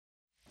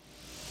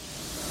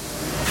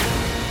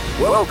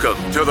Welcome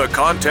to the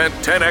Content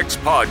 10X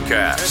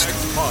Podcast,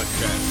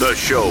 the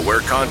show where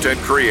content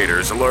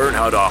creators learn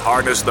how to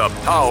harness the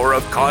power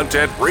of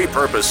content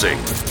repurposing.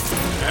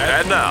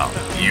 And now,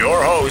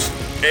 your host,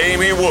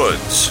 Amy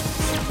Woods.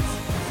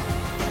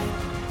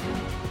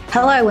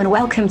 Hello and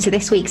welcome to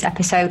this week's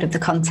episode of the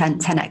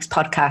Content 10X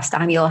Podcast.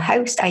 I'm your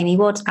host, Amy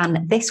Woods,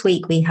 and this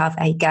week we have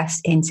a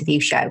guest interview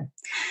show.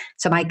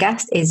 So my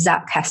guest is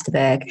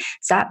Hesterberg.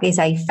 Zach is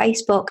a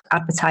Facebook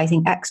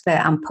advertising expert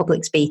and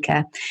public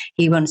speaker.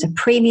 He runs a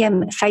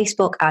premium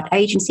Facebook ad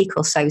agency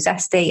called So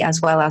Zesty,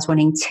 as well as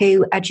running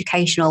two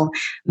educational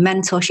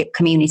mentorship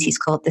communities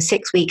called the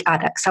 6-Week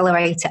Ad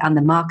Accelerator and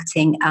the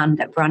Marketing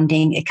and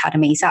Branding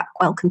Academy. Zach,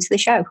 welcome to the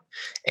show.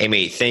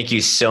 Amy, thank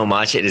you so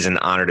much. It is an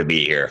honor to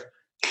be here.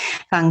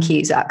 Thank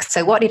you, Zach.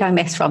 So what did I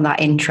miss from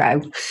that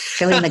intro?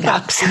 Fill in the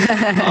gaps.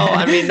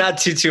 Not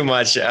too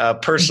much.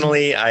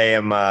 Personally,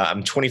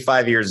 I'm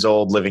 25 years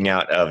old, living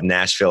out of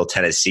Nashville,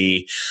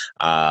 Tennessee.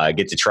 I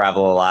get to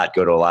travel a lot,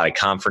 go to a lot of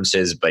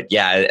conferences. But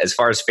yeah, as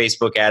far as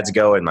Facebook ads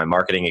go and my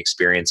marketing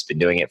experience, been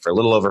doing it for a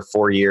little over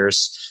 4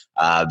 years.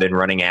 Been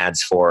running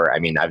ads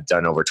I've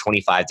done over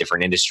 25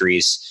 different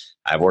industries.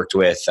 I've worked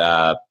with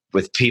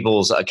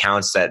people's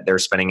accounts that they're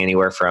spending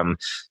anywhere from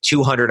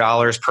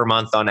 $200 per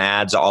month on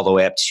ads all the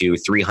way up to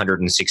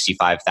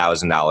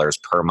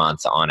 $365,000 per month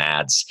on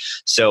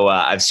ads. So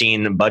I've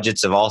seen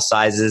budgets of all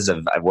sizes.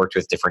 I've worked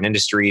with different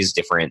industries,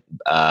 different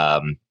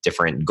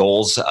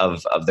goals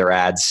of their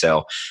ads.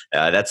 So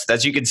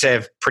that's you could say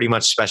I've pretty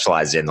much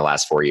specialized in the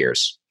last 4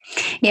 years.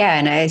 Yeah,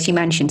 and as you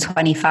mentioned,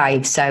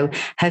 25. So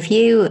has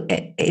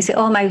it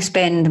almost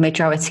been the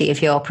majority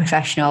of your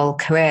professional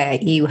career?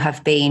 You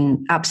have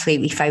been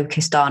absolutely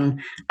focused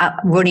on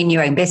running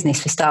your own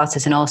business for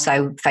starters and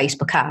also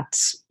Facebook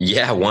ads.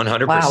 Yeah,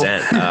 100%.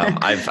 Wow.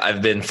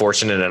 I've been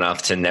fortunate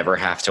enough to never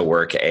have to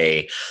work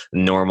a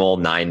normal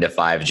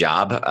 9-to-5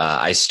 job.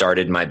 I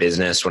started my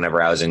business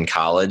whenever I was in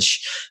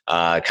college,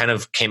 kind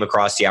of came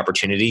across the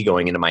opportunity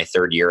going into my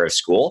third year of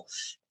school.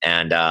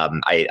 And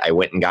I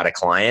went and got a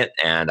client,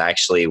 and I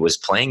actually was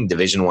playing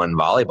Division I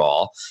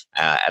volleyball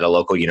at a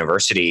local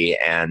university.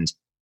 And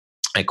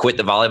I quit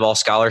the volleyball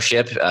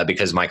scholarship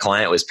because my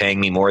client was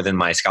paying me more than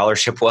my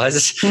scholarship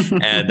was.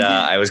 And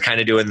I was kind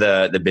of doing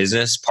the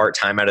business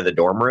part-time out of the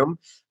dorm room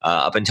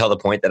up until the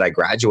point that I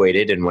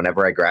graduated. And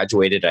whenever I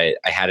graduated, I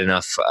had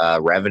enough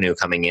revenue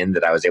coming in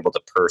that I was able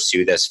to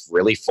pursue this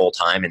really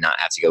full-time and not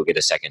have to go get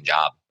a second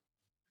job.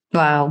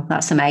 Wow,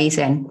 that's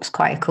amazing. It's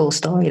quite a cool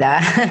story there.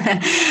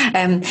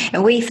 And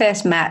we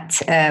first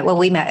met,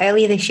 we met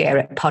earlier this year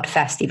at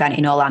PodFest event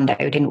in Orlando,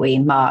 didn't we,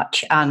 in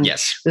March? And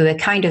yes, we were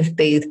kind of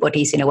booth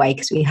buddies in a way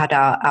because we had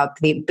our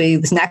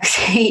booths next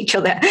to each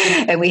other,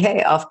 and we hit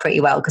it off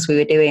pretty well because we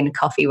were doing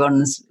coffee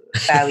runs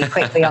fairly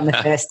quickly on the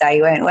first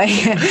day, weren't we?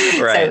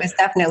 Right. So it was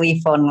definitely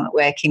fun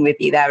working with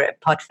you there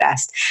at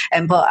PodFest.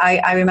 But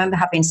I remember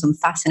having some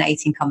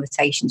fascinating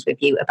conversations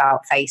with you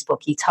about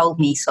Facebook. You told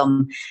me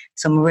some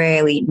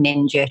really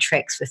ninja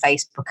tricks for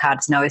Facebook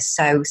ads, and I was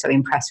so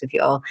impressed with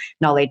your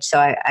knowledge. So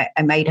I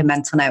made a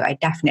mental note. I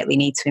definitely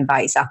need to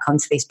invite Zach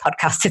onto this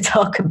podcast to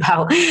talk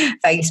about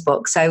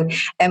Facebook. So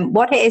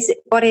what is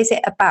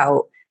it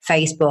about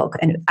Facebook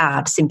and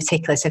ads in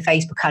particular, so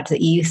Facebook ads,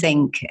 that you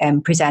think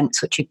present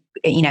such a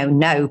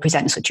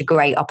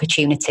great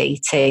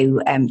opportunity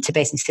to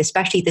business,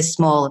 especially the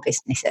smaller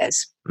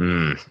businesses?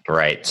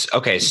 Right.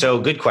 Okay. So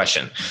good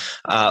question.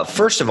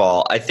 First of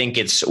all, I think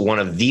it's one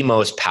of the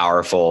most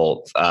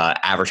powerful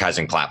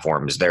advertising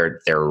platforms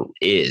there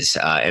is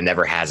and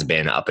never has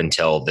been up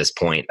until this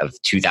point of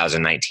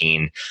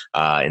 2019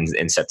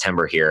 in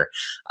September here.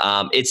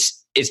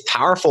 It's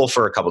powerful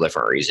for a couple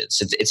different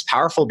reasons. It's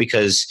powerful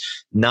because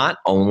not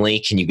only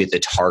can you get the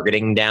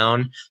targeting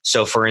down.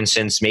 So for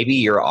instance, maybe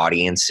your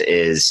audience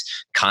is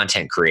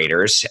content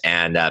creators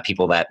and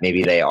people that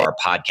maybe they are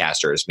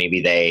podcasters, maybe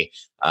they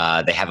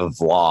have a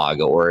vlog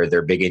or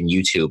they're big in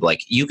YouTube.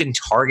 Like, you can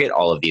target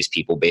all of these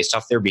people based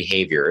off their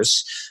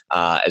behaviors,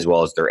 as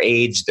well as their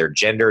age, their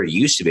gender.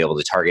 You used to be able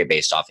to target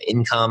based off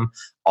income,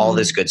 all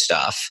this good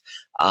stuff.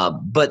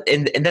 But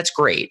that's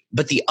great.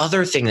 But the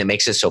other thing that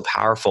makes it so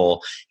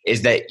powerful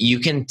is that you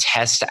can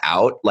test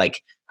out,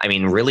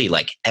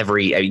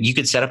 you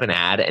could set up an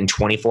ad and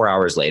 24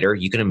 hours later,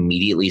 you can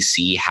immediately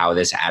see how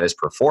this ad is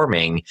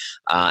performing.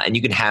 And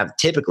you can have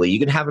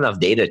enough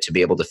data to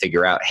be able to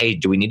figure out, hey,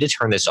 do we need to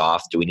turn this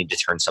off? Do we need to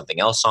turn something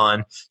else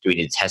on? Do we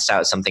need to test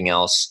out something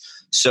else?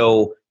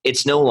 So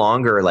it's no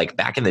longer like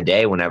back in the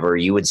day whenever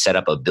you would set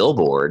up a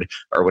billboard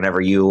or whenever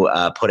you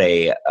put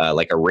a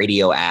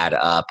radio ad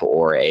up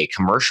or a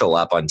commercial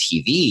up on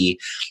TV,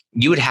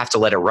 you would have to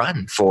let it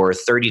run for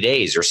 30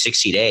 days or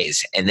 60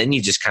 days. And then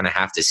you just kind of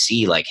have to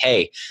see like,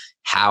 hey,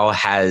 how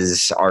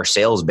has our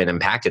sales been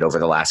impacted over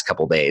the last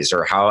couple of days,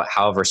 or how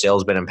have our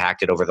sales been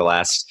impacted over the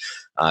last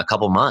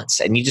couple months?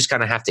 And you just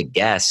kind of have to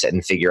guess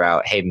and figure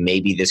out, hey,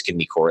 maybe this can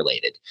be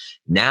correlated.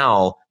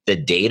 Now, the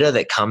data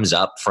that comes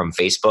up from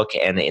Facebook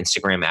and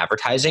Instagram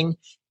advertising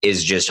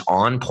is just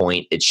on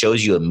point. It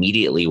shows you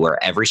immediately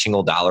where every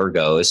single dollar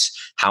goes,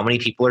 how many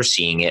people are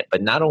seeing it,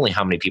 but not only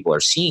how many people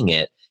are seeing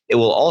it, It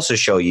will also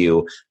show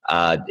you,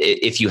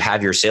 if you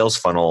have your sales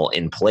funnel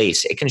in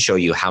place, it can show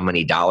you how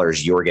many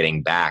dollars you're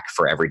getting back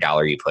for every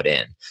dollar you put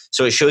in.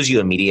 So it shows you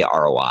immediate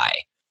ROI,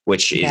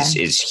 which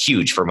is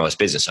huge for most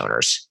business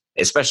owners,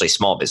 especially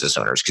small business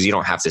owners, because you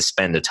don't have to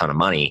spend a ton of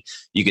money.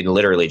 You can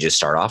literally just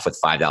start off with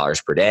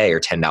 $5 per day or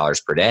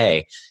 $10 per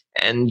day.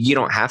 And you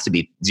don't have to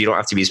be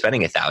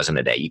spending $1,000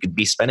 a day. You could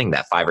be spending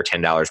that $5 or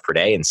 $10 per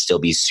day and still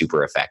be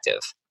super effective.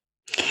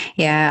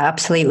 Yeah,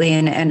 absolutely.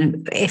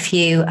 And if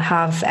you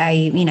have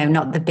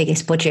not the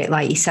biggest budget,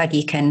 like you said,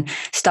 you can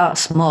start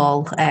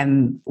small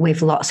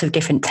with lots of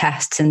different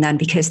tests. And then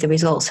because the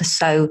results are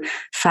so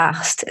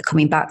fast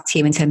coming back to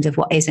you in terms of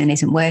what is and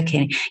isn't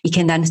working, you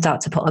can then start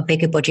to put a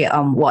bigger budget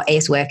on what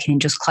is working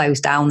and just close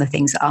down the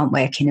things that aren't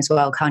working as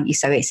well, can't you?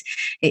 So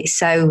it's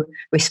so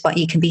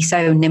you can be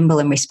so nimble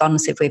and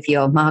responsive with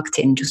your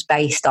marketing just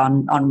based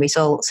on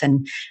results.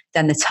 And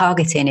then the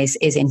targeting is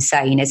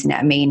insane, isn't it?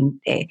 I mean,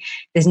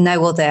 there's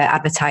no other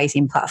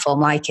advertising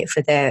platform like it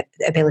for the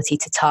ability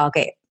to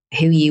target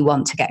who you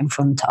want to get in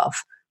front of.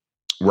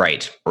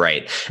 Right.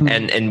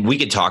 And we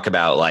could talk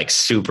about like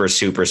super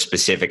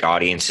specific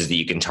audiences that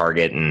you can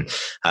target. And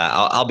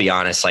I'll be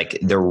honest, like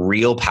the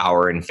real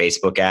power in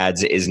Facebook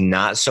ads is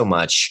not so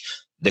much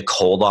the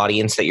cold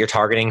audience that you're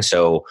targeting.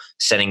 So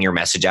sending your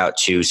message out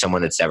to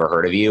someone that's never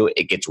heard of you,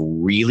 it gets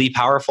really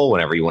powerful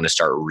whenever you want to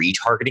start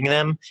retargeting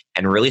them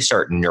and really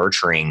start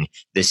nurturing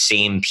the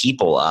same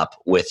people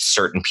up with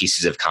certain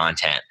pieces of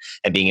content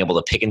and being able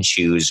to pick and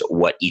choose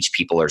what each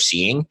people are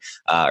seeing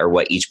or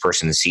what each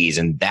person sees.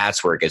 And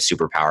that's where it gets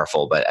super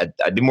powerful. But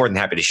I'd be more than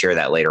happy to share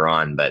that later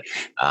on. But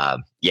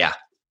yeah.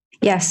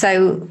 Yeah,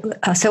 so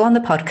on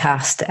the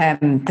podcast,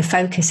 the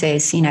focus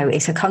is,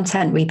 it's a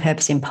content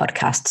repurposing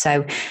podcast.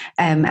 So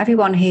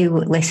everyone who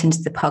listens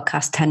to the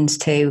podcast tends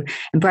to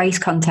embrace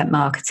content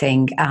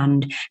marketing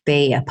and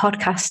be a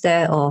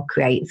podcaster or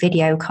create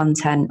video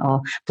content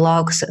or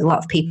blogs. A lot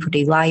of people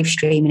do live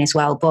streaming as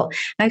well, but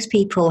most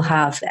people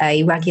have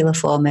a regular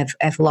form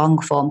of long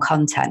form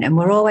content. And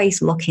we're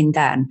always looking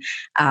then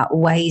at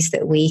ways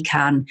that we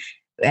can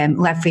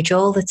leverage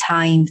all the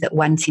time that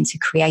went into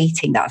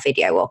creating that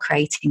video or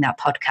creating that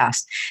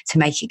podcast to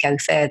make it go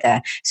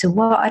further. So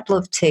what I'd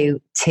love to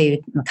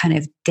kind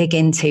of dig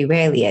into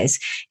really is,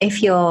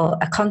 if you're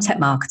a content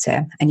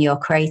marketer and you're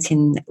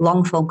creating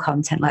long form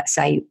content, let's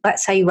say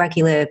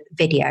regular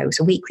videos,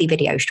 a weekly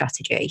video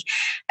strategy,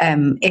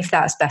 if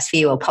that's best for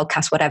you, or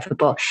podcast, whatever,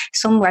 but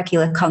some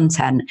regular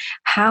content,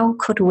 how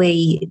could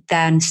we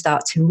then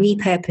start to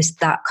repurpose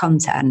that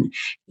content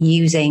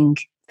using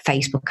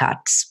Facebook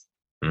ads?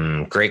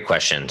 Great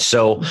question.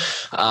 So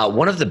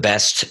one of the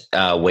best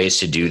ways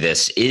to do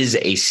this is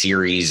a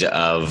series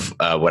of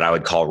what I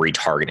would call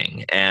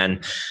retargeting.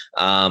 And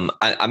I'm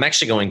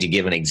actually going to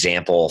give an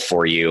example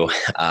for you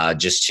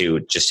just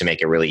to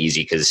make it really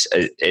easy, because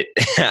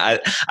I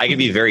can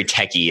be very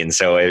techie. And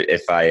so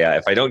if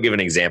I don't give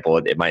an example,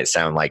 it might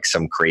sound like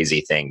some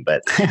crazy thing.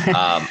 But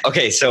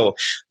okay, so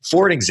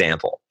for an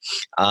example,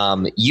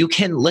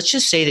 let's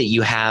just say that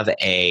you have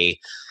a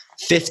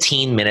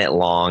 15-minute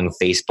long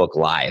Facebook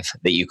Live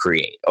that you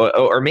create,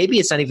 or maybe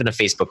it's not even a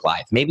Facebook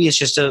Live. Maybe it's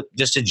just a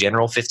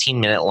general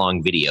 15-minute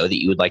long video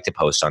that you would like to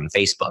post on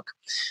Facebook.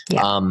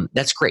 Yeah.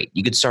 That's great.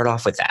 You could start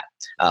off with that,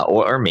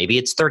 or maybe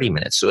it's 30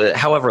 minutes,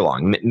 however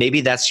long.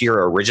 Maybe that's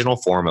your original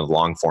form of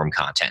long form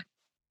content.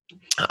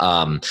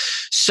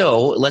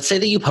 So let's say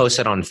that you post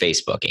it on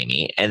Facebook,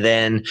 Amy, and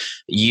then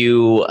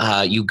you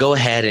go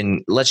ahead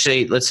and let's say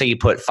you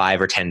put $5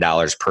 or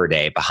 $10 per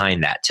day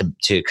behind that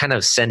to kind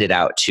of send it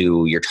out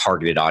to your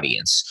targeted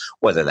audience,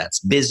 whether that's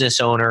business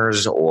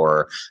owners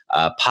or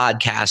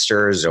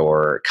podcasters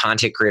or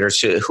content creators,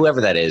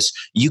 whoever that is.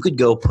 You could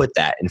go put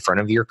that in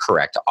front of your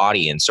correct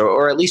audience,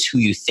 or at least who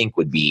you think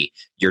would be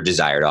your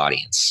desired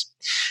audience.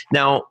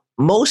 Now,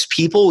 most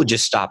people would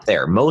just stop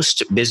there.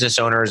 Most business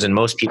owners and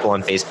most people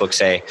on Facebook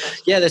say,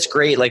 yeah, that's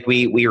great. Like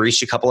we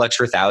reached a couple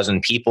extra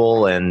 1,000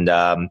 people, and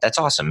that's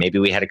awesome. Maybe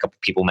we had a couple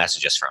people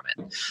message us from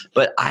it.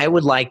 But I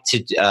would like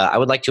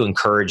to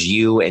encourage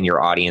you and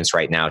your audience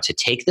right now to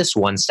take this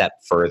one step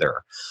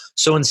further.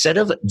 So instead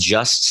of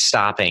just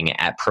stopping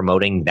at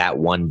promoting that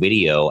one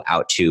video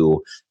out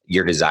to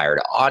your desired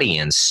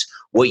audience,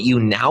 what you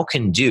now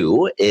can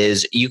do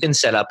is you can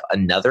set up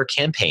another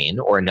campaign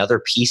or another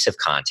piece of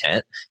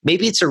content.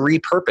 Maybe it's a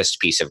repurposed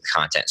piece of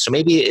content. So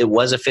maybe it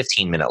was a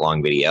 15-minute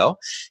long video,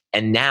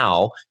 and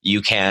now you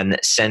can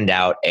send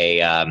out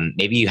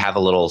maybe you have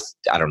a little,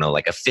 I don't know,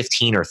 like a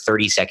 15 or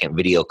 30-second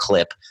video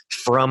clip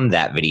from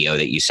that video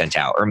that you sent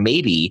out. Or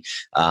maybe,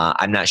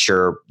 I'm not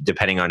sure,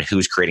 depending on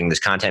who's creating this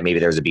content, maybe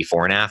there's a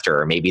before and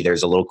after, or maybe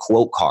there's a little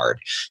quote card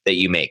that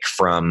you make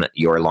from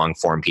your long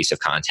form piece of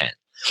content.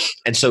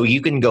 And so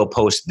you can go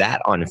post that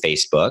on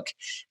Facebook,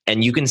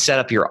 and you can set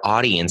up your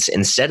audience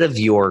instead of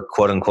your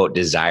quote unquote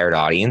desired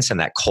audience and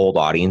that cold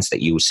audience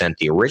that you sent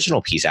the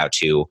original piece out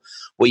to.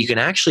 What you can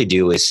actually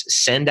do is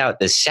send out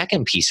the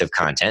second piece of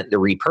content, the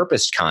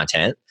repurposed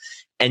content,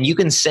 and you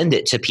can send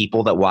it to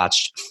people that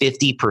watched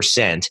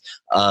 50%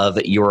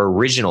 of your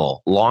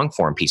original long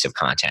form piece of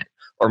content.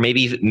 or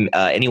maybe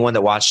anyone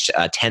that watched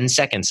 10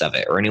 seconds of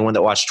it, or anyone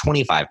that watched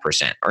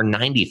 25% or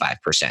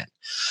 95%.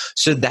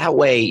 So that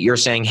way you're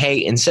saying,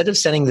 hey, instead of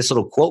sending this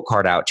little quote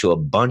card out to a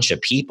bunch of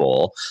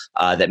people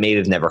that maybe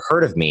have never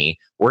heard of me,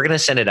 we're going to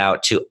send it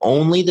out to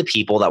only the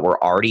people that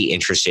were already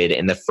interested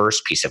in the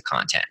first piece of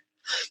content.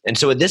 And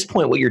so at this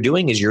point, what you're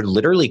doing is you're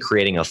literally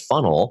creating a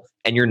funnel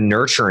and you're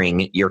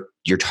nurturing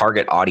your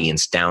target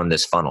audience down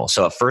this funnel.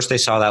 So at first they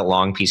saw that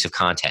long piece of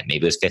content.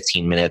 Maybe it was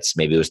 15 minutes,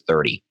 maybe it was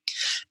 30.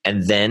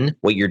 And then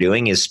what you're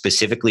doing is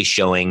specifically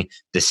showing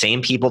the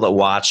same people that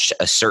watched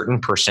a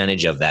certain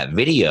percentage of that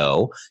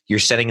video, you're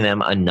sending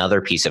them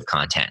another piece of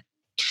content.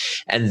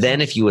 And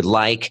then if you would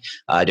like,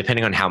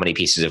 depending on how many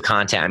pieces of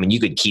content, I mean, you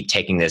could keep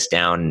taking this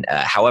down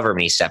however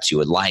many steps you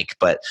would like,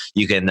 but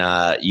you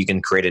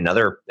can create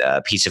another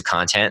piece of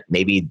content.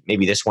 Maybe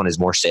this one is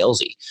more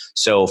salesy.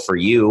 So for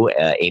you,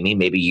 Amy,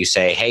 maybe you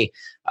say, hey,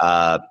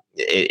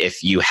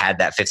 if you had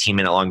that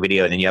 15-minute long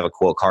video and then you have a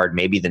quote card,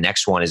 maybe the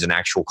next one is an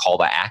actual call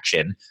to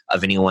action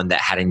of anyone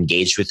that had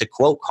engaged with the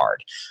quote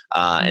card.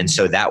 And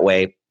so that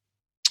way,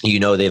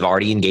 they've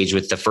already engaged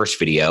with the first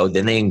video,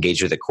 then they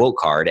engage with a quote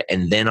card.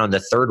 And then on the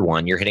third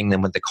one, you're hitting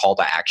them with the call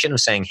to action of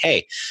saying,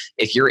 hey,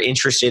 if you're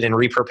interested in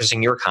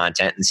repurposing your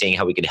content and seeing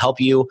how we can help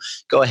you,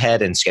 go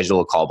ahead and schedule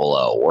a call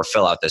below or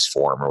fill out this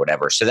form or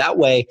whatever. So that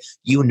way,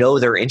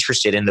 they're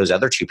interested in those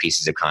other two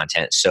pieces of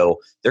content. So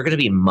they're going to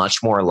be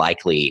much more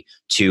likely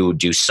to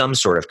do some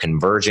sort of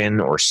conversion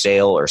or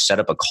sale or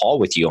set up a call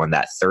with you on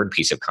that third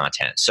piece of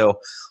content. So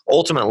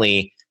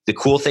ultimately, the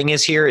cool thing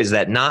is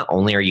that not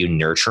only are you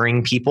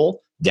nurturing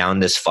people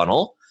down this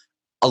funnel,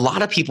 a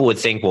lot of people would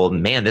think, well,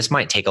 man, this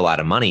might take a lot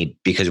of money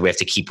because we have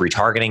to keep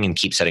retargeting and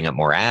keep setting up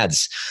more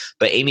ads.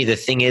 But Amy, the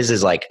thing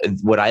is like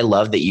what I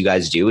love that you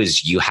guys do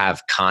is you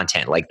have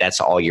content. Like that's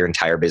all your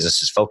entire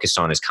business is focused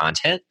on is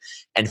content.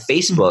 And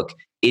Facebook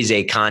is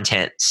a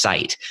content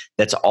site.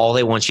 That's all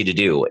they want you to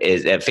do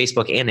is at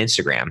Facebook and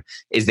Instagram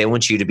is they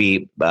want you to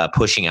be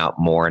pushing out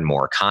more and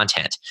more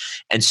content.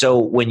 And so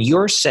when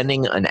you're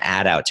sending an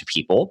ad out to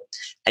people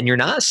and you're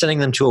not sending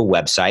them to a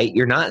website,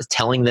 you're not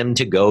telling them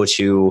to go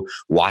to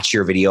watch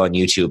your video on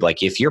YouTube.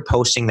 Like if you're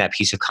posting that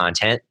piece of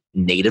content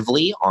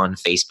natively on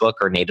Facebook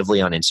or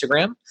natively on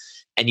Instagram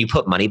and you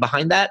put money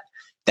behind that,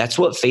 that's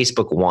what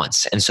Facebook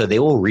wants. And so they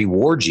will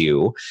reward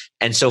you.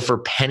 And so for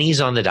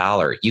pennies on the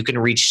dollar, you can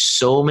reach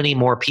so many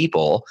more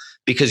people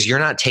because you're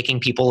not taking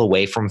people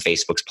away from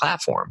Facebook's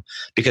platform.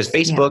 Because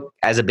Facebook,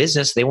 as a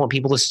business, they want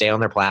people to stay on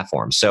their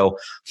platform. So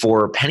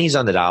for pennies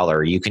on the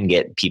dollar, you can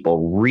get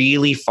people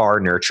really far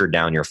nurtured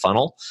down your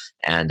funnel.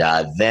 And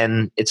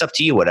then it's up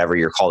to you, whatever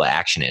your call to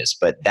action is.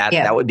 But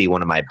that would be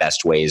one of my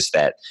best ways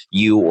that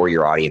you or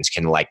your audience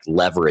can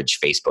leverage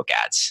Facebook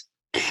ads.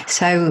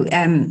 So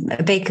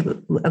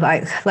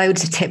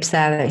loads of tips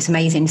there. It's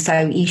amazing.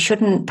 So you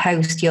shouldn't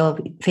post your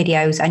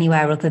videos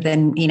anywhere other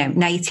than,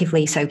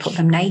 natively. So put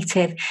them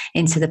native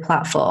into the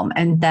platform.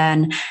 And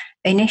then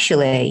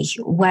initially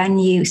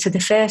so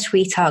the first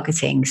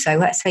retargeting, so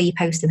let's say you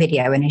post a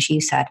video and as you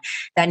said,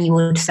 then you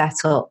would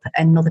set up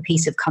another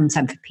piece of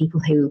content for people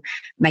who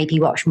maybe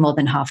watch more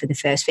than half of the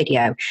first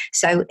video.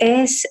 So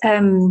is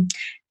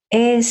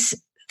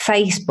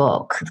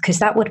Facebook, because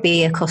that would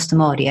be a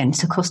custom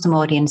audience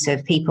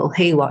of people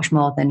who watch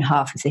more than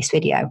half of this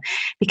video.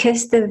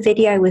 Because the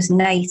video was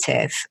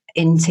native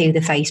into the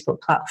Facebook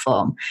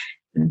platform,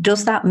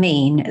 does that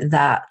mean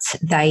that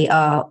they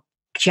are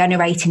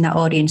generating that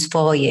audience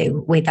for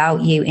you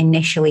without you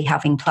initially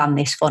having planned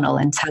this funnel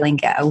and telling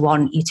it, I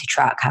want you to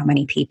track how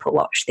many people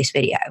watch this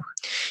video?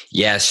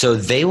 Yeah, so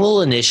they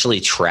will initially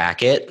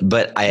track it,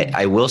 but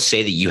I will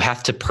say that you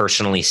have to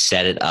personally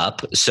set it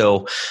up.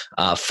 So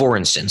for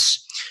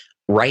instance,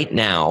 right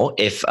now,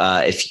 if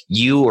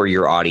you or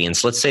your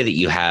audience, let's say that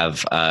you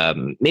have,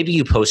 maybe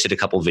you posted a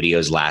couple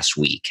videos last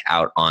week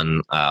out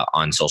on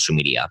social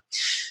media.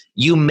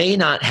 You may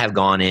not have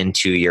gone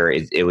into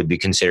it would be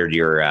considered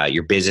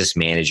your business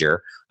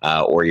manager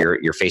or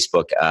your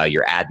Facebook,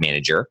 your ad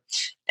manager.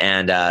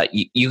 And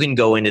you can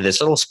go into this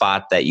little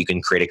spot that you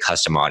can create a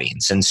custom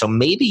audience. And so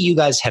maybe you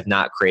guys have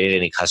not created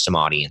any custom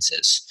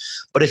audiences,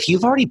 but if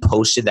you've already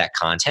posted that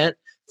content,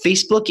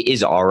 Facebook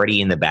is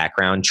already in the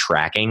background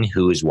tracking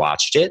who's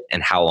watched it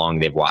and how long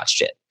they've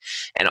watched it.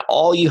 And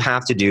all you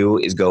have to do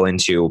is go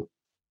into,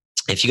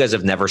 if you guys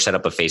have never set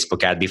up a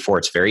Facebook ad before,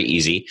 it's very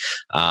easy.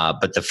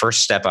 But the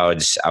first step I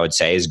would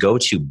say is go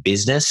to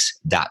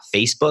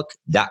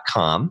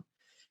business.facebook.com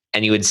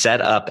and you would set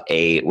up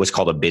what's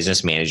called a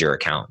business manager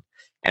account.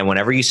 And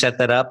whenever you set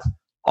that up,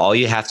 all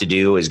you have to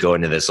do is go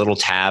into this little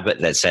tab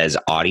that says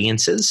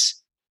audiences.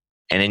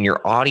 And in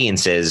your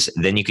audiences,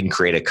 then you can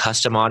create a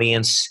custom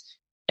audience.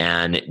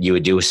 And you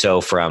would do so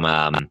from,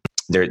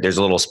 there's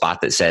a little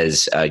spot that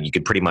says you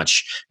could pretty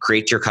much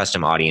create your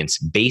custom audience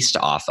based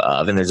off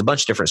of, and there's a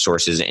bunch of different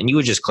sources, and you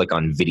would just click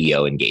on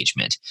video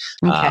engagement.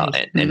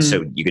 Okay. And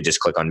so you could just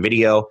click on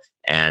video,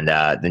 and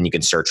then you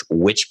can search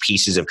which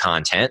pieces of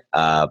content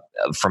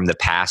from the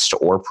past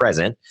or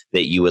present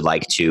that you would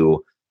like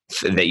to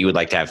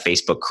have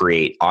Facebook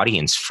create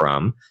audience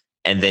from.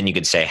 And then you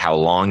could say how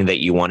long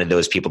that you wanted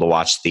those people to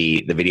watch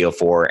the video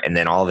for. And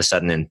then all of a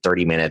sudden in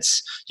 30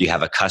 minutes, you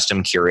have a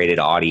custom curated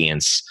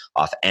audience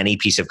off any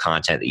piece of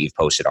content that you've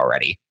posted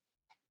already.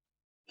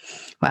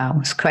 Wow,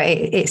 it's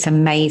great. It's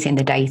amazing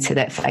the data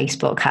that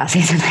Facebook has,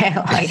 isn't it?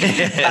 Like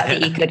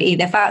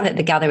the fact that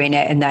they're gathering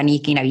it and then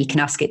you can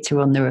ask it to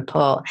run the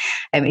report.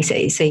 It's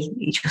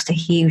just a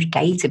huge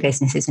data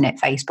business, isn't it?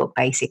 Facebook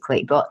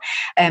basically. But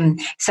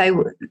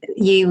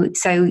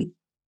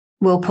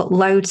we'll put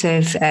loads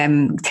of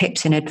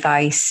tips and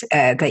advice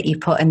that you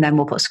put, and then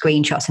we'll put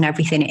screenshots and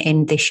everything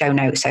in this show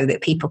notes so that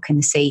people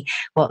can see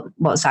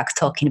what Zach's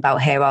talking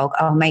about here.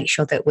 I'll make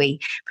sure that we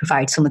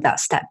provide some of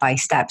that step by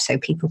step so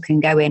people can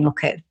go in,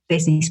 look at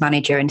Business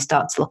Manager and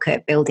start to look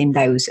at building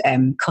those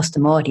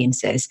custom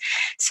audiences.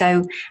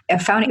 So I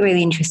found it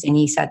really interesting.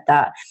 You said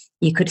that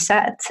you could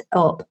set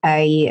up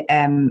a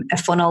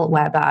funnel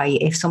whereby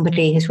if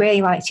somebody has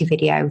really liked your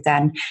video,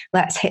 then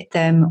let's hit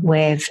them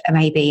with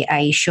maybe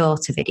a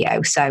shorter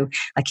video. So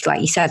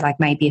like you said, like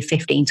maybe a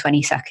 15,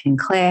 20 second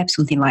clip,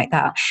 something like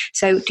that.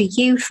 So do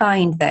you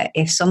find that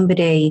if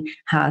somebody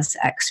has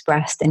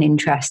expressed an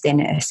interest in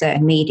a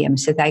certain medium,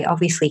 so they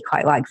obviously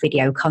quite like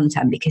video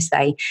content because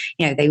they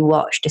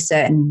watched a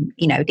certain,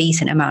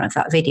 decent amount of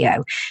that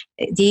video,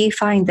 do you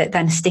find that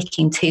then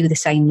sticking to the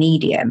same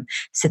medium,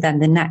 so then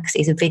the next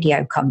is a video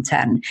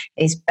content,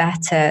 is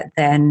better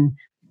than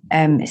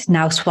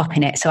now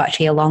swapping it? So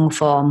actually a long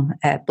form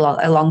blog,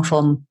 a long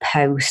form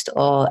post,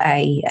 or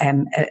a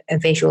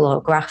visual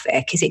or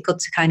graphic. Is it good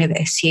to kind of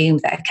assume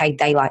that, okay,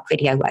 they like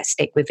video, let's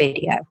stick with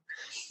video?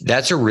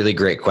 That's a really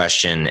great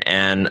question.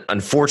 And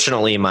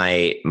unfortunately,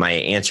 my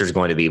answer is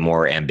going to be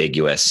more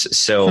ambiguous.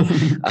 So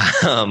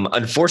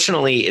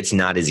unfortunately, it's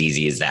not as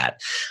easy as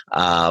that.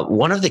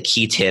 One of the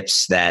key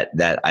tips that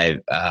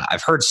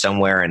I've heard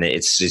somewhere, and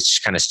it's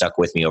kind of stuck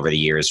with me over the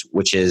years,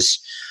 which is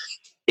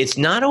it's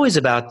not always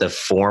about the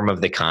form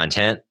of the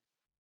content.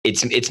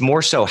 It's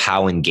more so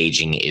how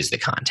engaging is the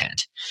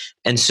content.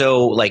 And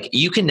so like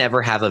you can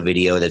never have a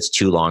video that's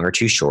too long or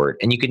too short,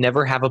 and you can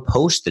never have a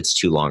post that's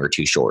too long or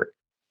too short.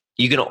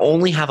 You can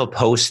only have a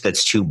post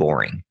that's too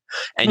boring,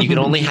 and you can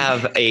only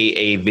have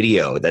a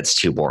video that's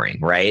too boring,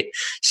 right?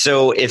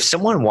 So if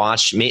someone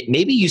watched,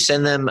 maybe you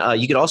send them,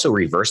 you could also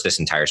reverse this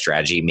entire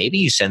strategy. Maybe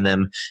you send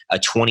them a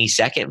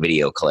 20-second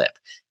video clip.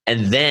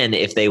 And then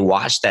if they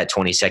watch that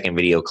 20-second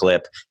video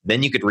clip,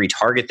 then you could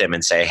retarget them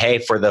and say, hey,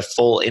 for the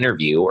full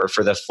interview or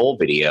for the full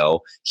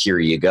video, here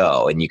you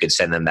go. And you could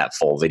send them that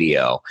full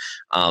video.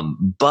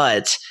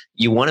 But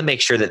you want to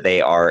make sure that they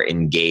are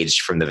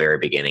engaged from the very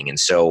beginning. And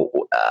so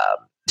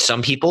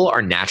some people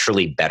are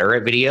naturally better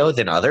at video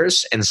than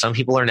others, and some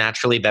people are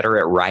naturally better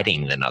at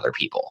writing than other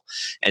people.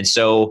 And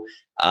so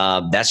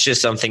that's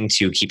just something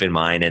to keep in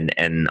mind.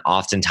 And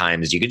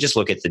oftentimes you could just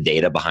look at the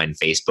data behind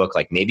Facebook.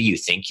 Like maybe you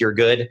think you're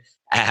good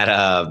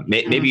at,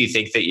 maybe you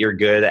think that you're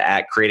good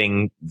at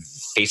creating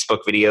Facebook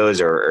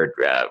videos or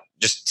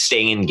just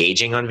staying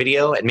engaging on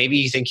video. And maybe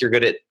you think you're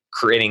good at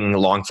creating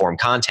long form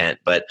content,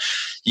 but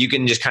you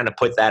can just kind of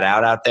put that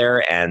out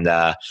there and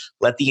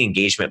let the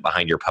engagement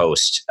behind your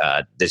post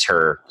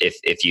deter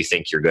if you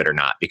think you're good or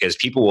not, because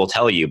people will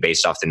tell you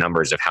based off the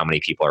numbers of how many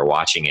people are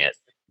watching it,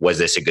 was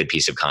this a good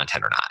piece of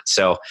content or not?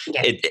 So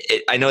yeah.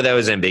 I know that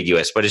was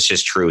ambiguous, but it's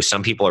just true.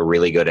 Some people are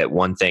really good at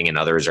one thing and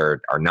others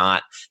are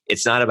not.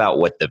 It's not about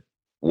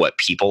what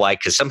people like,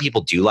 because some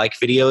people do like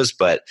videos,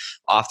 but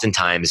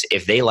oftentimes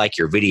if they like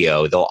your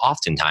video, they'll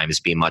oftentimes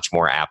be much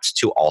more apt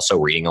to also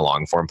reading a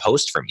long form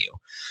post from you.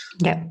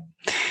 Yeah.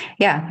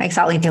 Yeah,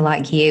 exactly. They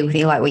like you.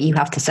 They like what you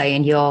have to say,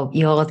 and you're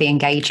the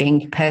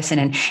engaging person.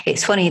 And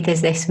it's funny,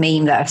 there's this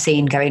meme that I've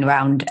seen going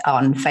around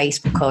on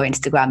Facebook or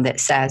Instagram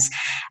that says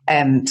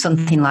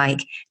something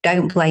like,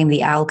 don't blame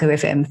the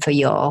algorithm for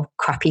your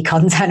crappy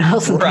content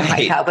or something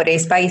like that. But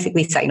it's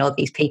basically saying all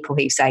these people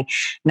who say,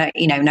 no,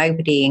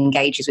 nobody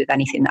engages with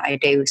anything that I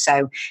do,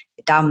 so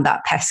damn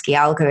that pesky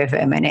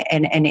algorithm, and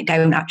it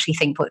don't actually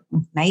think, but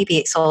maybe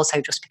it's also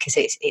just because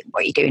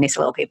what you're doing is a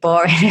little bit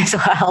boring as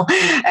well.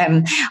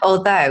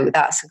 Although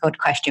that's a good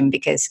question,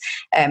 because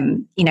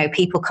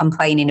people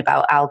complaining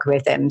about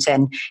algorithms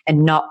and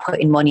not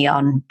putting money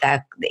on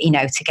their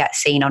to get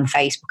seen on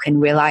Facebook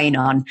and relying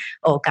on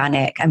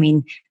organic. I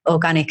mean,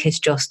 organic has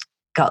just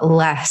got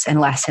less and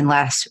less and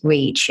less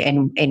reach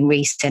in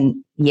recent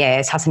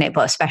years, hasn't it?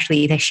 But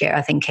especially this year,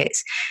 I think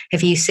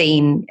have you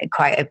seen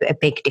quite a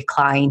big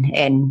decline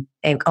in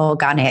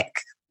organic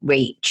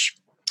reach?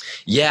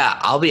 Yeah,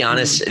 I'll be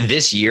honest.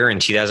 This year in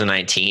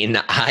 2019,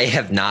 I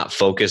have not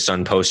focused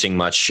on posting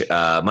much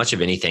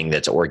of anything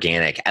that's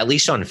organic, at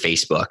least on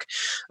Facebook.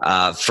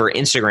 For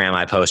Instagram,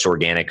 I post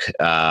organic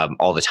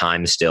all the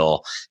time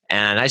still,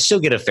 and I still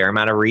get a fair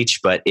amount of reach,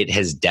 but it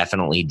has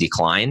definitely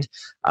declined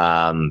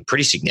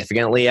pretty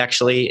significantly,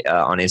 actually,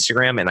 on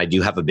Instagram. And I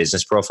do have a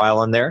business profile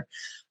on there.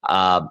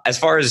 As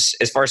far as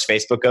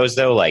Facebook goes,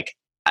 though,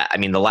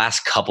 the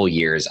last couple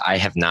years, I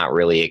have not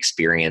really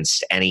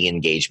experienced any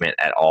engagement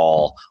at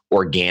all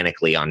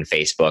organically on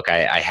Facebook.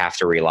 I have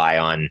to rely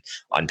on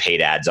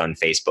paid ads on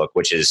Facebook,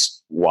 which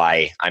is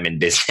why I'm in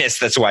business.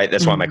 That's why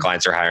my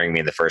clients are hiring me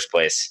in the first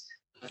place.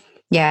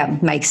 Yeah,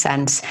 makes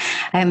sense.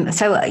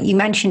 So you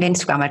mentioned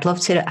Instagram. I'd love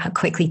to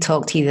quickly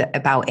talk to you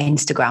about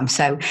Instagram.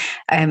 So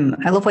I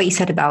love what you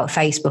said about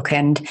Facebook.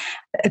 And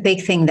a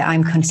big thing that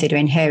I'm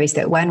considering here is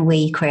that when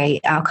we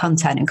create our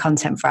content and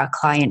content for our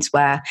clients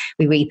where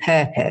we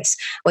repurpose,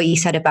 what you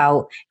said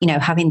about,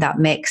 having that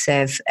mix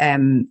of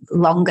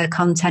longer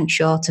content,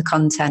 shorter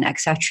content,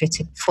 etc.,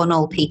 to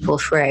funnel people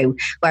through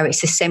where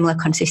it's a similar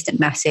consistent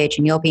message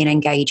and you're being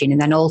engaging,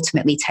 and then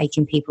ultimately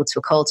taking people to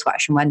a call to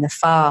action when they're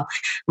far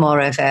more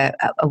of a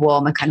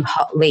warmer kind of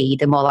hot lead,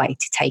 they're more likely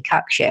to take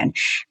action.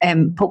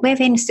 But with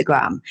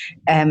Instagram,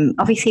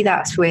 obviously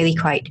that's really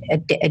quite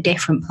a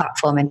different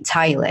platform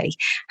entirely.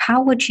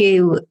 How would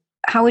you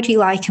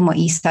liken what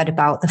you said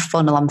about the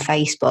funnel on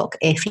Facebook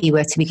if you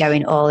were to be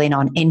going all in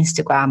on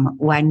Instagram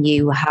when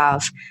you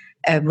have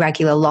a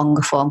regular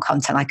longer form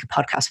content like a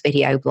podcast,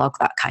 video, blog,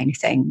 that kind of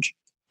thing?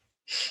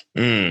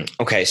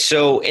 Okay.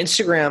 So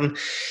Instagram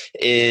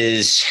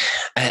is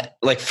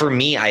like, for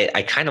me,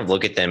 I kind of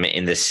look at them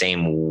in the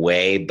same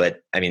way,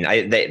 but I mean,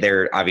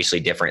 they're obviously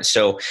different.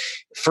 So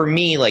for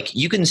me, like,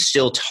 you can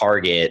still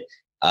target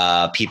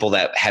people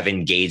that have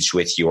engaged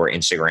with your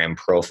Instagram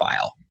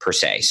profile per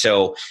se.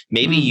 So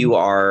maybe you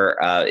are,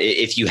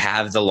 if you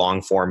have the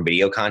long form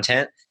video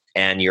content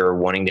and you're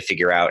wanting to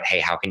figure out, hey,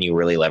 how can you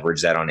really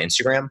leverage that on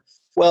Instagram?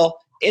 Well,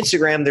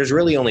 Instagram, there's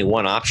really only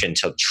one option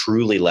to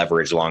truly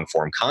leverage long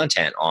form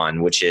content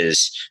on, which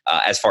is,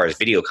 as far as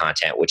video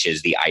content, which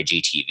is the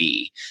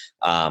IGTV.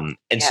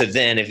 So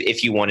then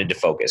if you wanted to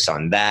focus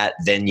on that,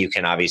 then you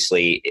can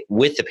obviously,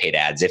 with the paid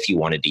ads, if you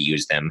wanted to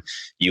use them,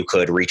 you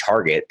could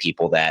retarget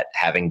people that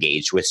have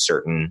engaged with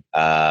certain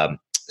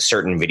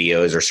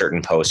videos or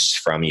certain posts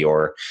from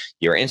your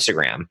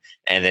Instagram.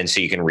 And then so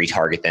you can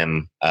retarget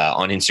them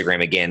on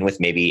Instagram again with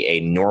maybe a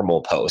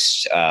normal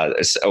post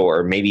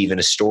or maybe even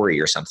a story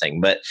or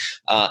something. But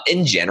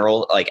in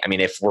general, like, I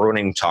mean, if we're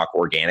going to talk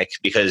organic,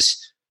 because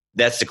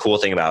that's the cool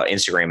thing about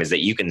Instagram is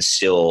that you can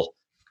still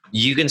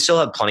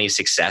have plenty of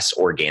success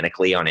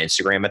organically on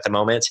Instagram at the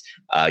moment.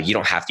 You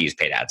don't have to use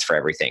paid ads for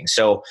everything.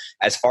 So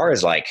as far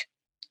as like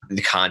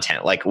the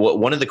content, like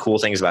one of the cool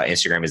things about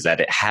Instagram is that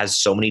it has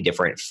so many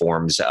different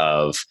forms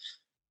of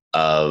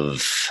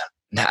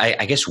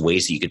I guess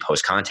ways that you could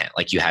post content.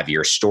 Like, you have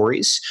your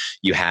stories,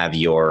 you have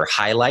your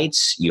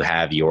highlights, you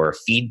have your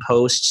feed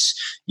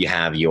posts, you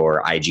have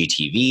your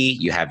IGTV,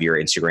 you have your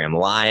Instagram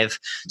live.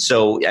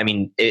 So, I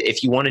mean,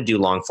 if you want to do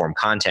long form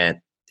content,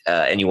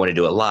 and you want to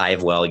do it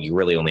live, well, you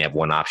really only have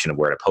one option of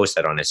where to post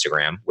that on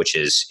Instagram, which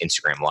is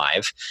Instagram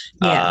Live.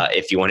 Yeah.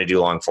 If you want to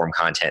do long form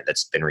content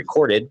that's been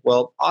recorded,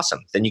 well, awesome.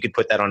 Then you could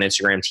put that on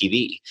Instagram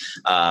TV.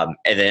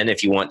 And then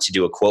if you want to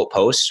do a quote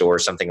post or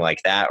something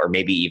like that, or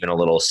maybe even a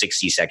little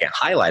 60-second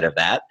highlight of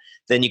that,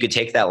 then you could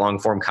take that long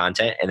form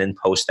content and then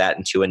post that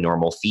into a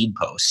normal feed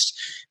post.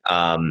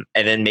 And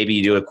then maybe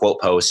you do a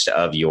quote post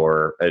of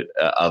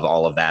of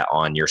all of that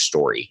on your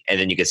story, and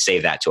then you could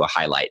save that to a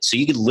highlight. So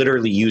you could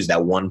literally use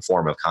that one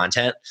form of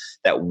content,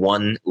 that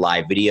one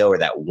live video or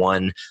that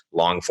one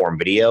long form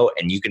video,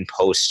 and you can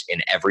post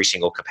in every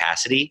single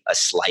capacity a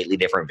slightly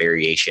different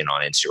variation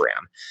on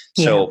Instagram.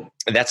 So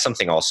that's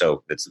something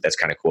also that's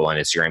kind of cool on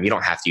Instagram. You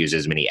don't have to use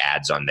as many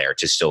ads on there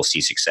to still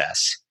see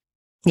success.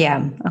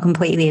 Yeah, I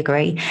completely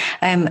agree.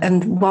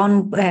 And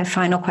one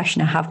final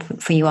question I have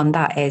for you on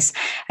that is,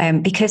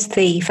 because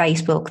the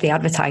Facebook, the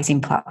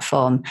advertising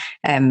platform,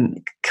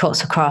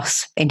 cuts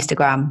across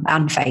Instagram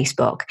and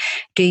Facebook,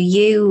 do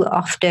you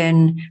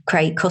often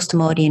create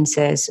custom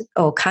audiences,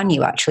 or can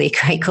you actually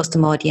create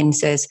custom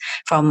audiences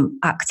from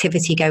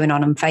activity going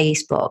on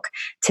Facebook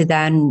to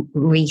then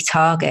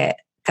retarget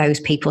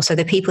those people? So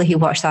the people who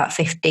watch that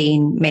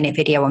 15-minute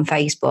video on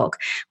Facebook,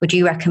 would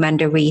you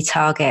recommend a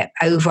retarget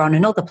over on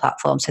another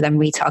platform, so then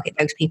retarget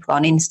those people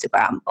on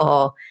Instagram?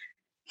 Or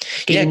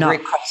do you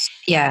not?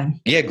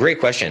 Great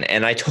question.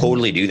 And I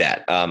totally do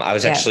that. I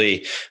was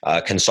actually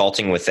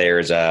consulting with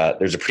there's a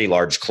pretty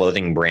large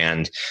clothing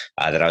brand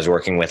that I was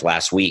working with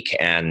last week,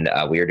 and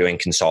we were doing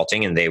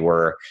consulting, and they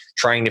were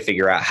trying to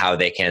figure out how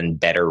they can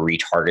better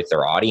retarget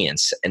their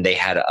audience. And they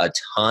had a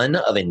ton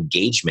of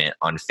engagement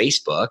on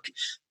Facebook,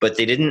 but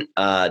they didn't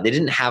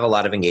have a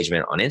lot of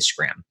engagement on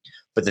Instagram.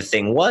 But the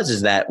thing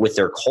is that with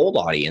their cold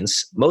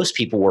audience, most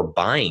people were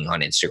buying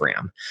on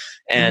Instagram,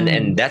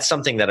 and that's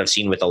something that I've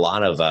seen with a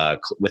lot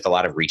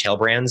of retail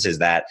brands, is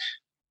that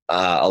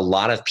a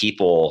lot of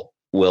people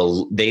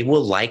will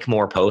like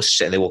more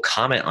posts and they will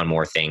comment on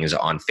more things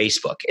on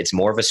Facebook. It's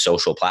more of a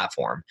social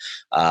platform.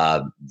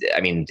 I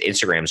mean,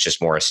 Instagram is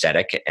just more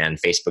aesthetic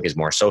and Facebook is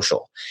more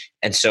social.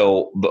 And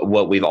so, but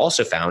what we've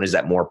also found is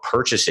that more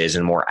purchases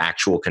and more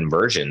actual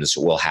conversions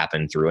will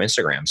happen through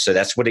Instagram. So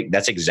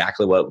that's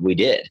exactly what we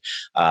did.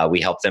 We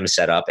helped them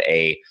set up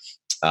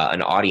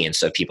an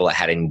audience of people that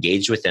had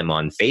engaged with them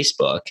on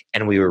Facebook,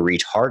 and we were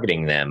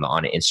retargeting them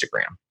on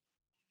Instagram.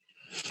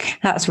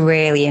 That's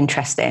really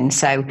interesting.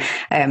 So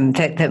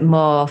that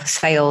more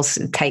sales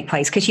take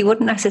place, because you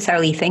wouldn't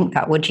necessarily think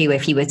that, would you,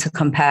 if you were to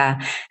compare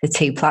the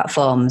two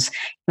platforms?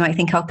 You might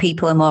think, oh,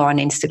 people are more on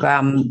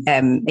Instagram.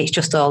 It's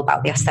just all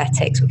about the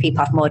aesthetics, where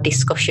people have more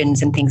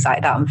discussions and things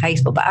like that on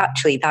Facebook. But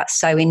actually, that's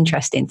so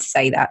interesting to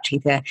say that actually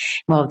the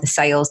more of the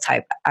sales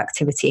type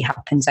activity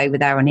happens over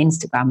there on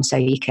Instagram. So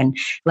you can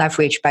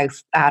leverage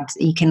both ads.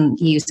 You can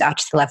use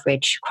ads to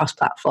leverage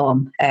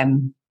cross-platform.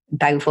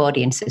 Both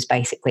audiences,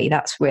 basically.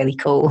 That's really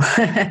cool.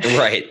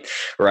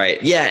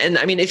 Right. Yeah. And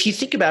I mean, if you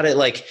think about it,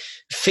 like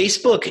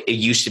Facebook, it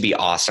used to be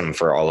awesome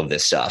for all of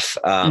this stuff.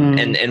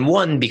 And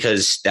one,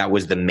 because that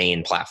was the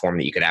main platform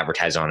that you could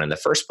advertise on in the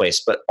first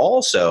place, but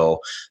also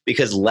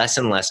because less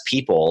and less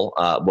people,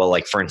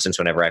 like for instance,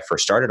 whenever I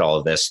first started all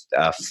of this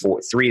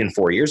 3 and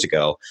 4 years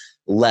ago,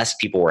 less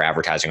people were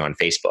advertising on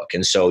Facebook.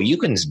 And so you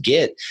can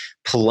get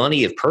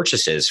plenty of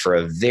purchases for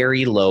a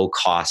very low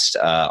cost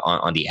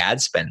on the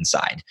ad spend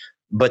side.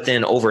 But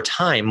then over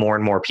time, more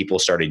and more people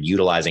started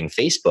utilizing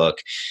Facebook.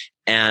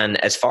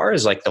 And as far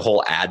as like the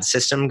whole ad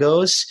system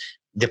goes,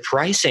 the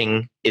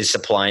pricing is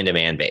supply and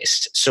demand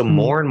based. So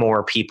more and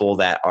more people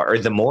that are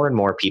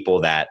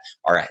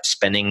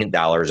spending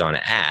dollars on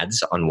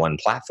ads on one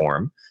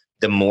platform,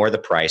 the more the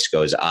price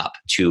goes up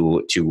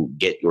to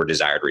get your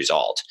desired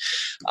result.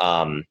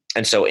 And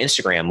so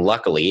Instagram,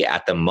 luckily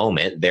at the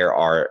moment, there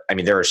are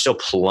still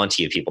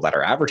plenty of people that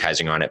are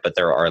advertising on it, but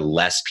there are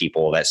less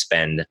people that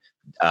spend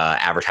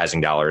advertising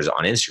dollars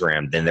on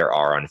Instagram than there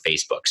are on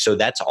Facebook. So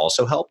that's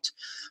also helped.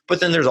 But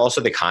then there's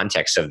also the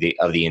context of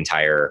the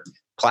entire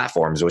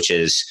platforms, which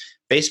is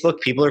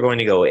Facebook. People are going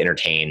to go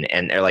entertain,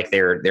 and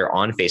they're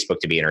on Facebook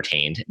to be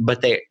entertained,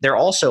 but they're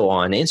also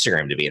on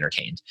Instagram to be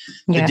entertained.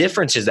 Yeah. The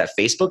difference is that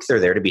Facebook,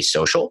 they're there to be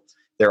social.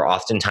 They're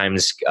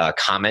oftentimes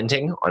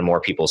commenting on more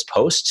people's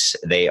posts.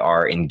 They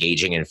are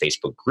engaging in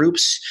Facebook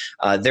groups.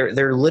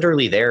 They're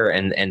literally there,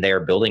 and they are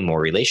building more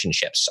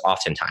relationships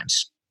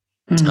oftentimes.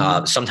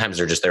 Sometimes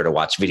they're just there to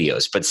watch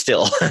videos, but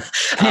still.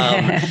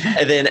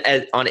 And then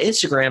on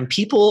Instagram,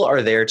 people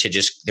are there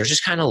they're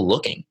just kind of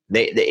looking.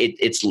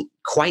 It's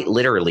quite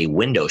literally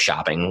window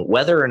shopping,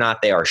 whether or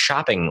not they are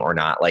shopping or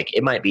not. Like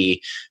it might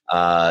be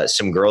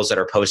some girls that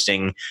are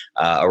posting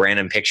a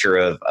random picture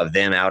of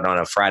them out on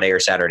a Friday or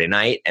Saturday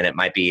night. And it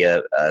might be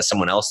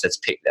someone else that's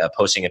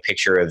posting a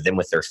picture of them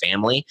with their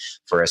family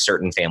for a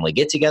certain family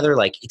get together.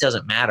 Like it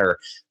doesn't matter.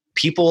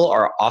 People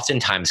are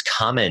oftentimes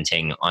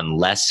commenting on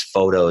less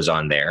photos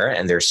on there,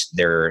 and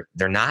they're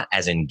not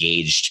as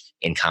engaged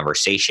in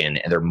conversation,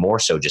 and they're more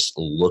so just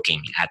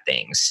looking at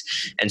things.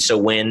 And so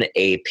when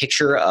a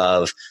picture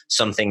of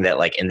something that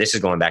and this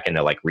is going back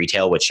into like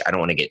retail, which I don't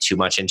want to get too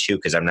much into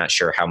because I'm not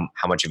sure how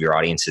much of your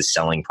audience is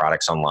selling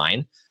products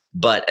online.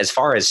 But as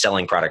far as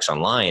selling products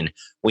online,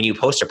 when you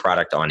post a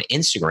product on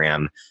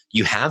Instagram,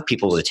 you have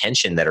people's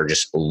attention that are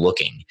just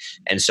looking.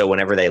 And so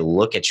whenever they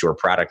look at your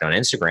product on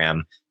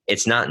Instagram,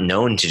 it's not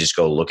known to just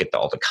go look at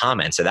all the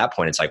comments. At that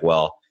point, it's like,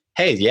 well,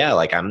 hey, yeah,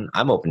 like I'm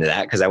open to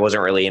that because I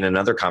wasn't really in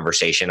another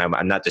conversation.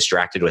 I'm not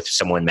distracted with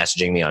someone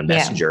messaging me on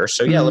Messenger.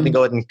 So yeah, let me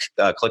go ahead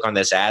and click on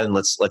this ad and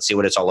let's see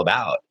what it's all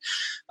about.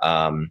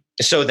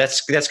 So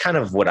that's kind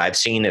of what I've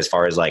seen as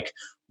far as like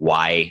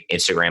why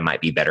Instagram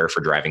might be better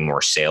for driving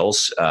more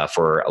sales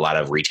for a lot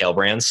of retail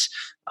brands.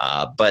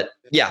 But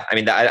yeah, I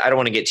mean, I don't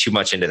want to get too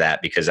much into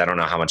that because I don't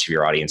know how much of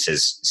your audience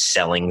is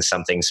selling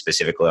something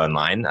specifically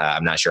online.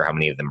 I'm not sure how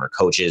many of them are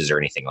coaches or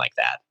anything like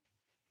that.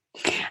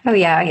 Oh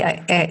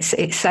yeah,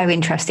 it's so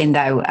interesting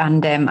though,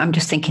 and I'm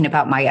just thinking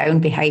about my own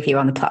behaviour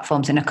on the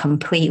platforms, and I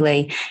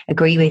completely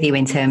agree with you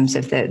in terms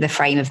of the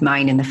frame of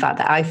mind and the fact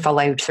that I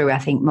followed through. I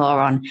think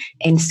more on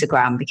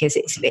Instagram because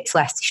it's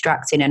less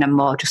distracting, and I'm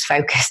more just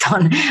focused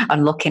on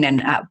looking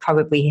and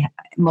probably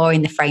more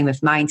in the frame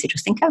of mind to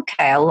just think,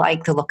 okay, I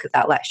like the look of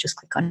that. Let's just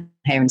click on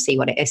here and see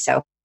what it is.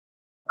 So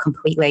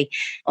completely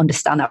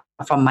understand that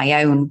from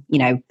my own,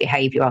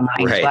 behavior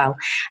online as well.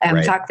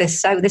 Zach, there's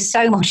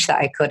so much that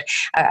I could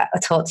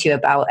talk to you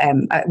about.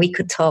 We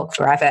could talk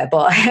forever,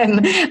 but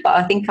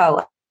I think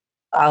I'll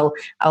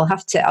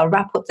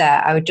wrap up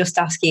there. I would just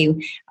ask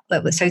you.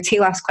 So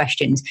 2 last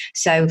questions.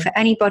 So for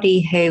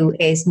anybody who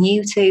is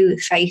new to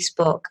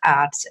Facebook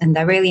ads and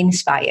they're really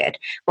inspired,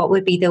 what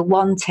would be the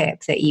one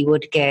tip that you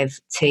would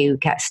give to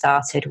get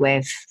started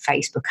with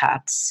Facebook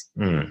ads?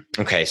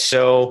 Okay.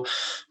 So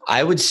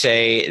I would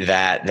say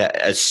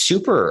that a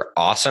super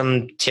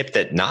awesome tip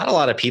that not a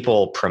lot of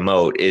people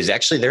promote is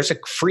actually there's a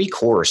free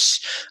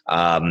course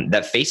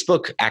that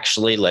Facebook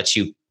actually lets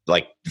you.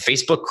 Like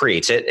Facebook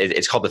creates it.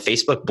 It's called the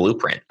Facebook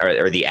Blueprint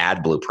or the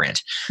Ad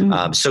Blueprint.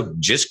 So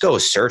just go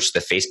search the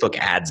Facebook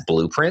Ads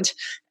Blueprint,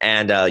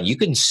 and you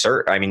can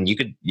search. I mean, you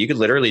could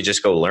literally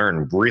just go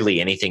learn really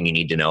anything you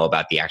need to know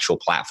about the actual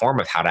platform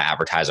of how to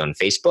advertise on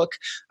Facebook,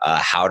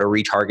 how to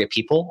retarget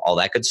people, all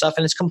that good stuff,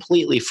 and it's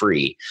completely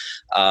free.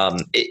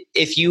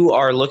 If you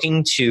are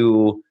looking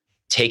to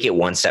take it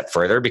one step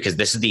further, because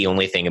this is the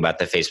only thing about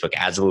the Facebook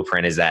Ads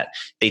Blueprint is that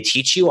they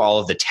teach you all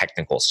of the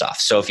technical stuff.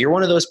 So if you're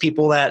one of those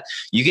people that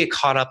you get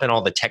caught up in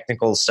all the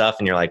technical stuff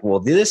and you're like, well,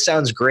 this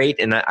sounds great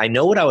and I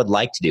know what I would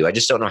like to do, I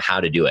just don't know how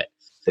to do it,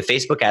 the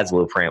Facebook Ads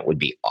Blueprint would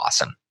be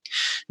awesome.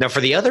 Now,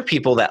 for the other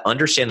people that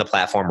understand the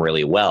platform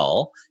really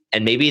well,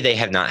 and maybe they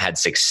have not had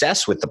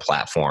success with the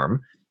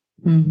platform,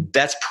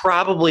 that's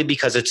probably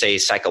because it's a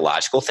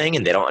psychological thing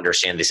and they don't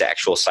understand this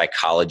actual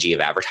psychology of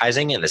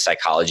advertising and the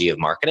psychology of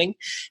marketing.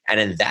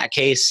 And in that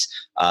case,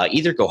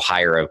 either go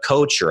hire a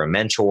coach or a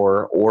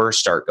mentor or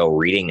start go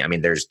reading. I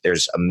mean,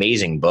 there's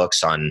amazing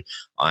books on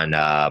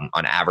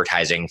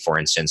advertising, for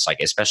instance, like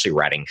especially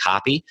writing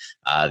copy.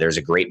 There's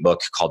a great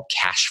book called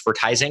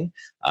Cashvertising,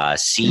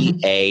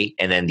 CA,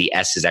 and then the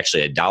S is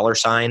actually a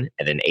 $sign,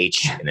 and then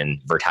H, and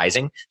then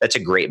vertising. That's a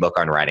great book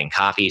on writing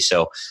copy.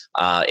 So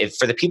if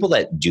for the people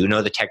that do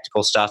know the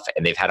technical stuff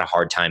and they've had a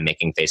hard time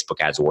making Facebook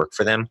ads work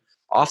for them,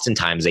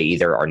 oftentimes they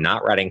either are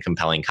not writing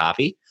compelling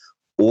copy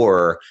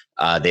or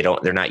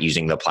they're not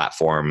using the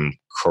platform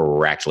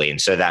correctly. And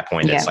so at that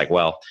point, it's like,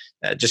 well,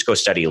 just go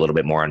study a little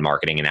bit more on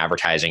marketing and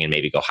advertising and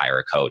maybe go hire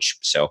a coach.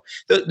 So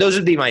those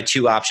would be my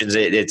two options.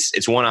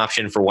 It's one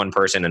option for one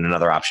person and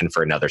another option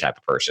for another type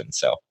of person.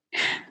 So.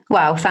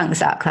 Wow, thanks,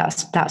 Zach.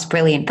 That's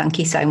brilliant. Thank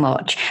you so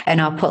much.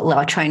 And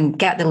I'll try and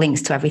get the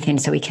links to everything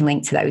so we can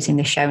link to those in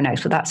the show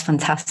notes. But that's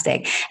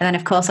fantastic. And then,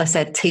 of course, I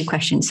said 2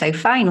 questions. So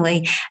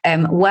finally,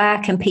 where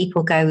can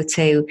people go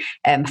to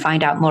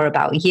find out more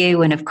about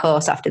you? And of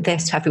course, after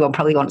this, everyone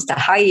probably wants to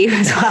hire you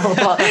as well.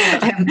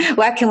 But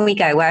where can we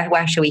go?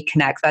 Where should we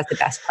connect? Where's the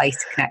best place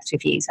to connect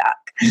with you, Zach?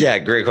 Yeah,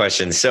 great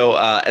question. So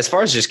as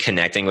far as just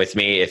connecting with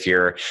me, if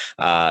you're,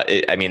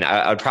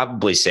 I would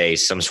probably say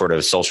some sort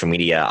of social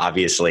media,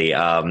 obviously.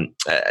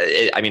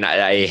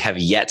 I have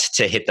yet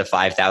to hit the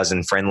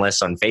 5,000 friend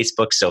list on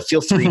Facebook. So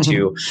feel free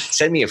to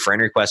send me a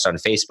friend request on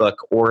Facebook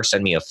or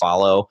send me a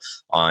follow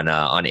on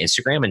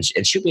Instagram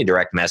and shoot me a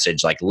direct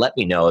message. Like, let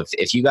me know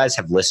if you guys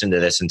have listened to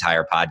this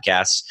entire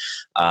podcast,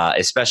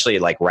 especially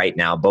like right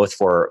now, both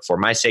for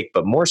my sake,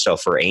 but more so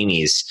for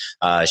Amy's.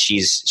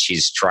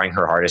 She's trying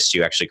her hardest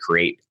to actually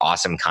create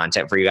awesome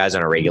content for you guys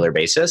on a regular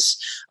basis.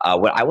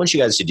 What I want you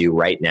guys to do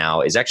right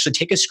now is actually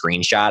take a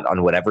screenshot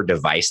on whatever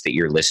device that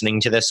you're listening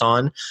to this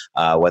on,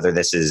 whether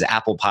this is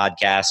Apple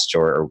Podcasts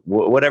or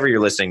whatever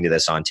you're listening to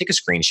this on. Take a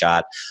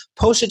screenshot,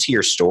 post it to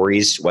your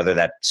stories, whether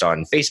that's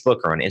on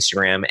Facebook or on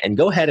Instagram, and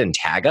go ahead and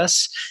tag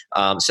us.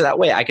 So that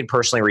way I could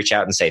personally reach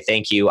out and say,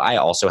 thank you. I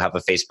also have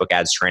a Facebook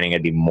ads training.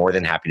 I'd be more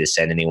than happy to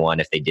send anyone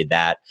if they did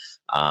that.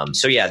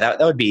 So yeah, that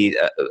would be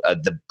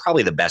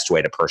probably the best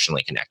way to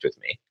personally connect with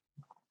me.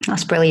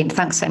 That's brilliant.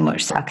 Thanks so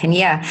much, Zach.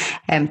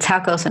 And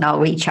tag us and I'll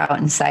reach out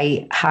and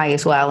say hi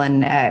as well.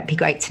 And it'd be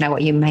great to know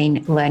what your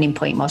main learning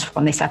point was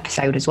from this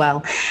episode as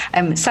well.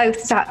 So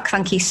Zach,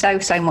 thank you so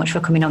much for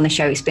coming on the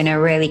show. It's been a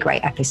really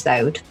great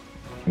episode.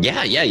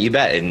 Yeah, you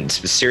bet. And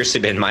it's seriously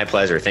been my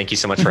pleasure. Thank you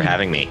so much for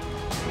having me.